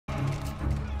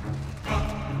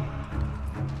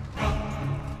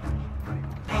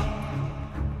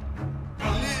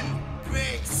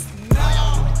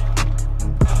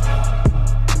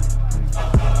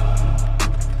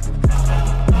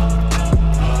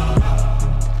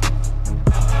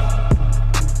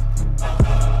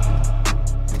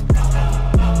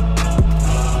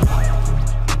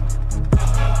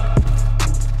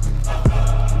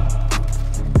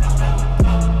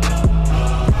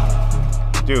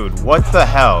Dude, what the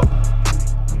hell?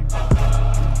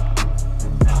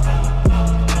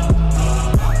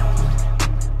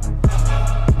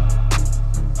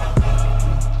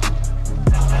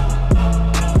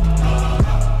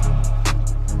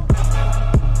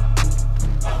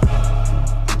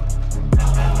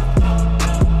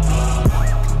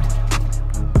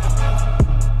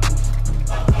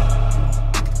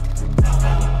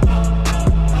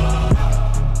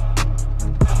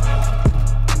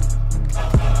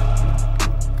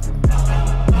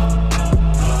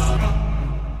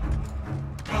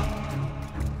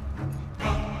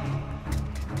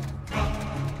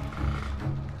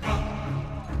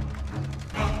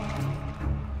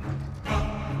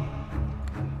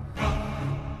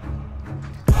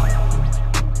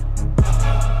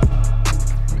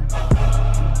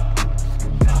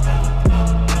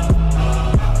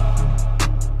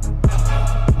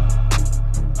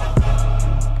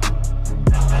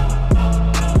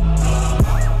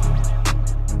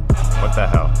 What the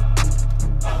hell?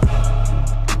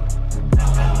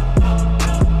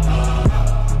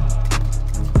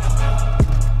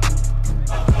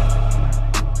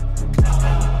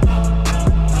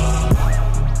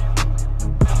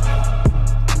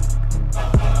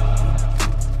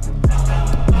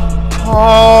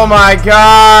 Oh my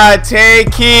god,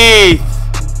 take Keith.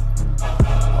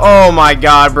 Oh my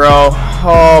god, bro.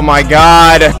 Oh my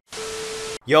god.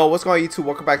 Yo, what's going on YouTube?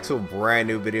 Welcome back to a brand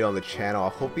new video on the channel. I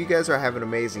hope you guys are having an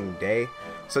amazing day.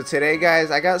 So today guys,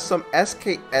 I got some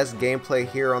SKS gameplay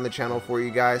here on the channel for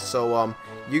you guys. So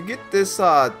you get this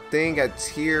thing at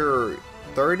tier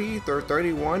 30 or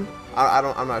 31.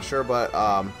 I'm not sure, but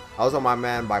I was on my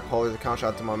man Bipolar's account.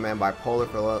 Shout out to my man Bipolar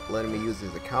for letting me use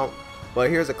his account. But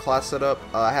here's a class setup.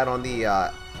 I had on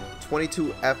the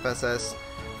 22 FSS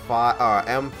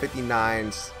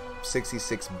M59's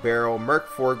 66 barrel, Merc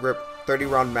foregrip, 30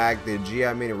 round mag, the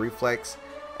GI mini reflex,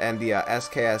 and the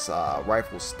SKS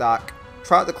rifle stock.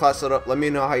 Try out the class setup. Let me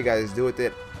know how you guys do with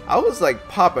it. I was like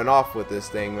popping off with this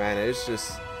thing, man. It's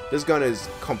just, this gun is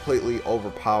completely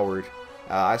overpowered.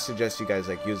 I suggest you guys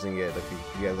like using it if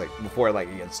you guys like before like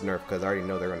it gets nerfed, because I already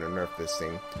know they're gonna nerf this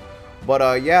thing.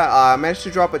 But yeah, I managed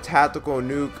to drop a tactical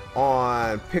nuke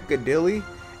on Piccadilly,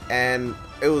 and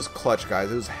it was clutch,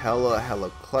 guys. It was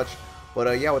hella clutch.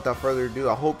 But yeah, without further ado,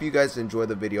 I hope you guys enjoyed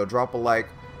the video. Drop a like,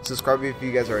 subscribe if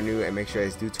you guys are new, and make sure you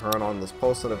guys do turn on those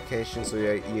post notifications so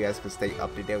you guys can stay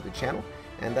up to date with the channel.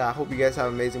 And I hope you guys have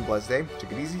an amazing, blessed day.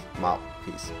 Take it easy. I'm out.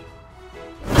 Peace.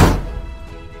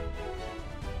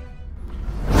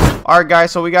 Alright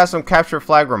guys, so we got some capture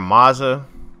flag Ramaza.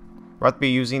 We're about to be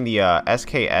using the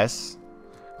SKS.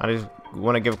 I just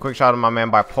want to give a quick shout out to my man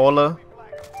Bipolar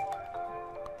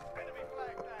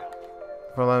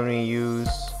for letting me use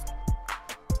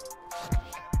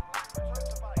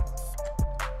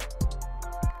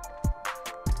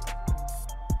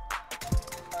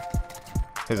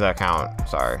his account.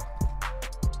 Sorry.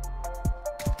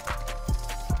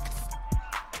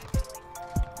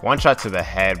 One shot to the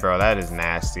head, bro. That is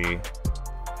nasty.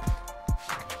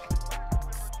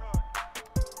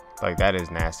 Like, that is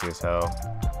nasty as hell.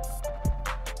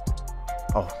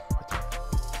 Oh, what the?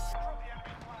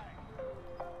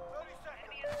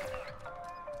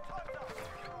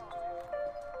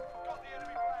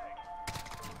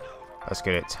 Let's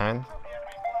get it 10.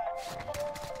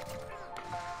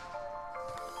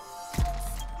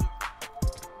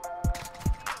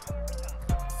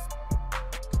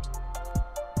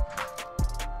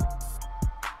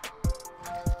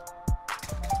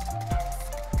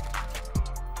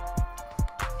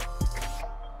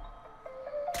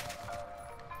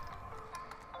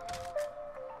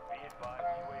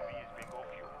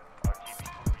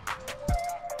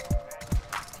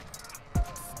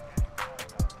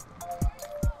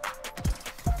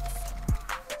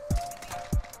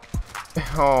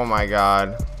 Oh my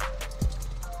god.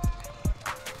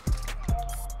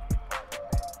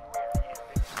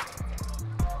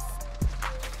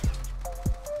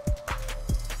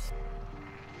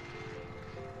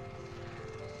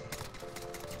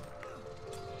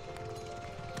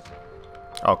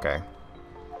 Okay.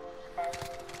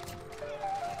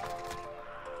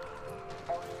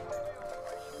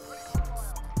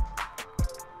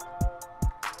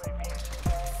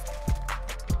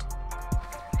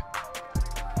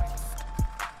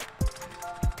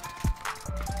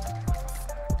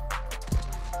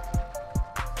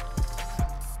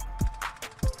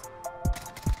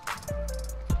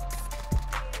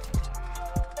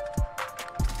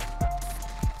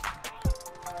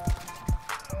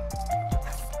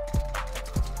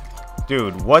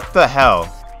 Dude, what the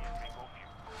hell?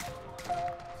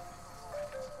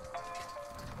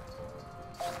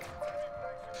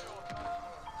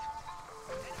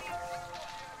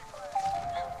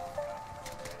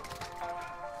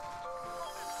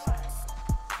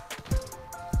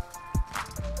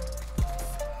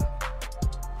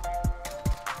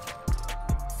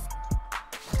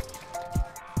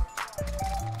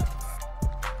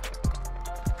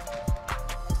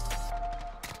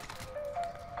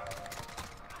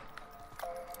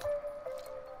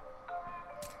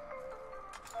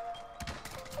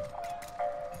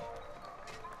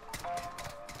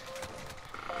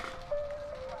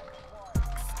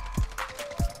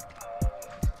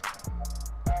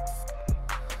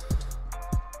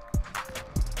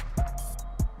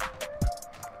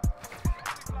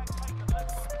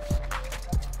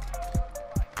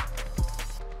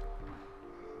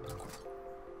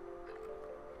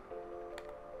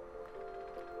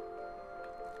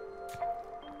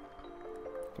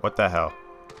 What the hell?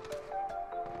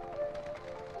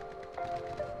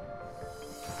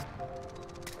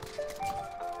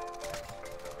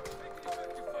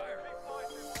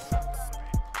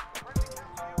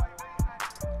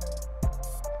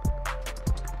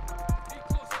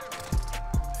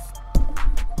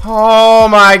 Oh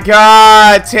my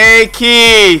god, take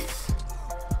Keith.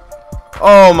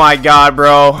 Oh my god,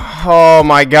 bro. Oh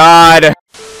my god.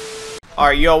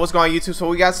 Alright, yo, what's going on YouTube? So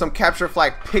we got some capture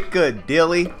flag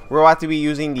Piccadilly. We're about to be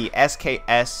using the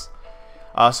SKS.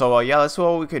 Yeah, let's see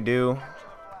what we could do.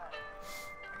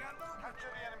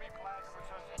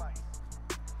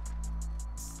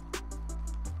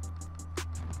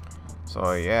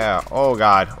 So yeah, oh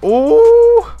god.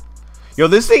 Ooh. Yo,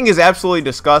 this thing is absolutely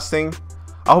disgusting.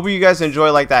 I hope you guys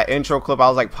enjoy like that intro clip. I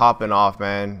was like popping off,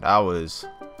 man. That was,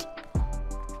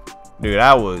 dude,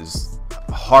 that was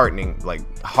heartening, like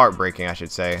heartbreaking, I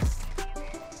should say.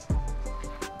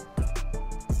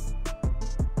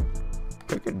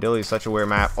 Piccadilly is such a weird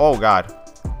map. Oh god.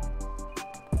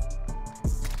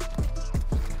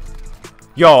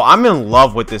 Yo, I'm in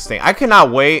love with this thing. I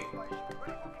cannot wait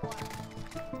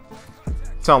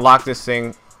to unlock this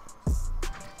thing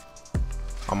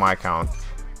on my account.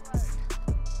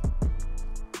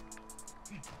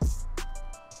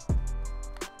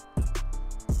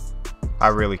 I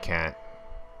really can't.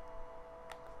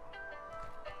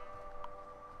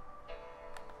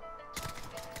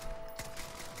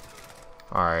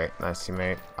 Alright, nice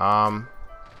teammate.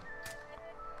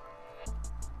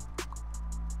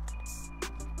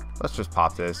 Let's just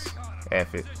pop this.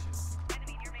 F it.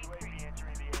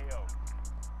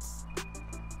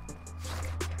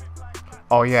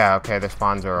 Oh yeah, okay, the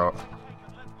spawns are.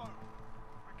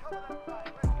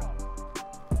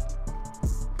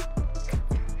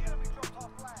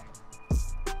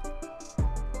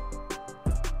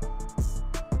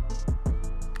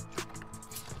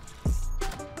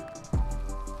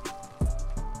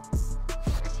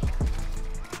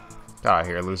 Get out of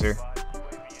here, loser.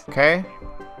 Okay.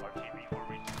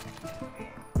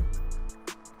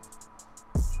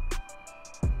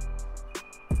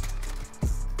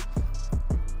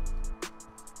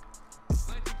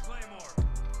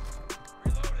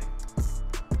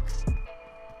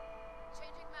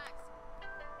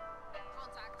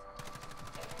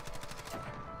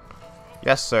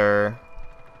 Yes, sir.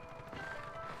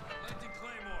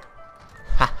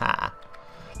 Haha.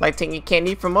 Like taking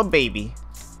candy from a baby.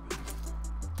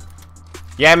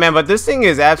 Yeah, man, but this thing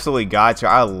is absolutely god tier.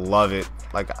 I love it.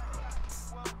 Like,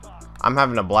 I'm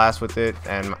having a blast with it,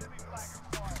 and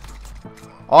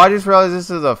oh, I just realized this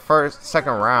is the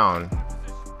second round.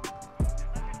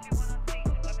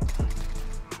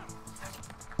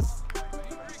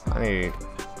 I need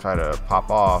to try to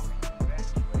pop off.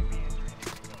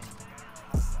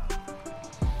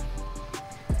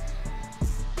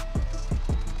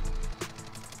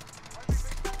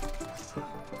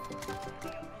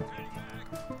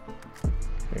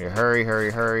 Hurry,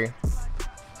 hurry, hurry.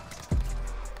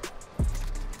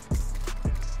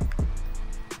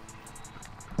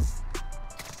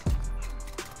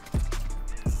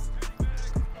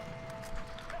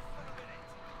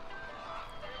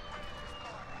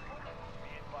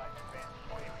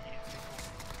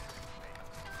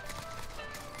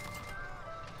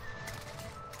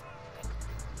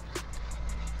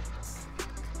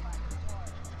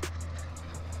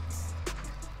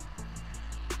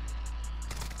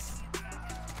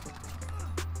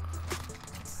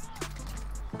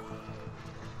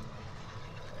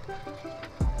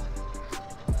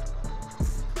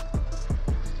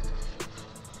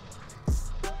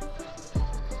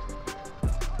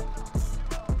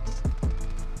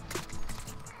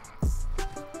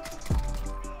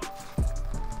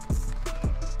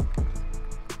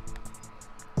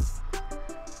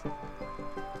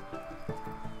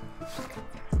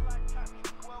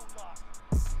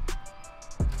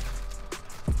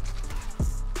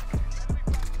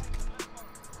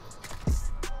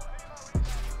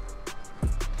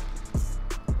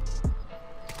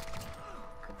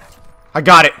 I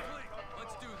got it.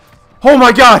 Oh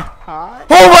my god. Oh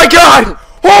my god.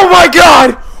 Oh my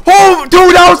god. Oh,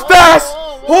 dude, that was fast.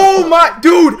 Oh my,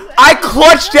 dude, I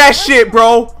clutched that shit,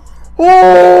 bro.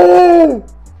 Oh.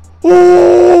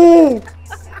 Oh.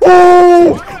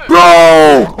 Oh,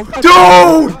 bro.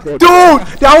 Dude,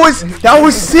 that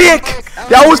was sick.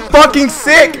 That was fucking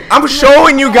sick. I'm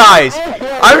showing you guys.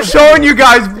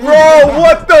 Bro,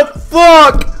 what the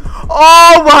fuck?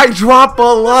 Oh my, drop a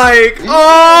like.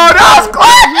 Oh, that was clutch.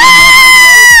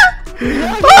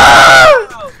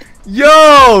 Ah!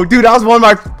 Yo, dude, that was one of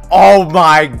my, oh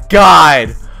my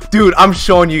god. Dude, I'm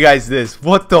showing you guys this.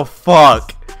 What the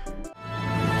fuck?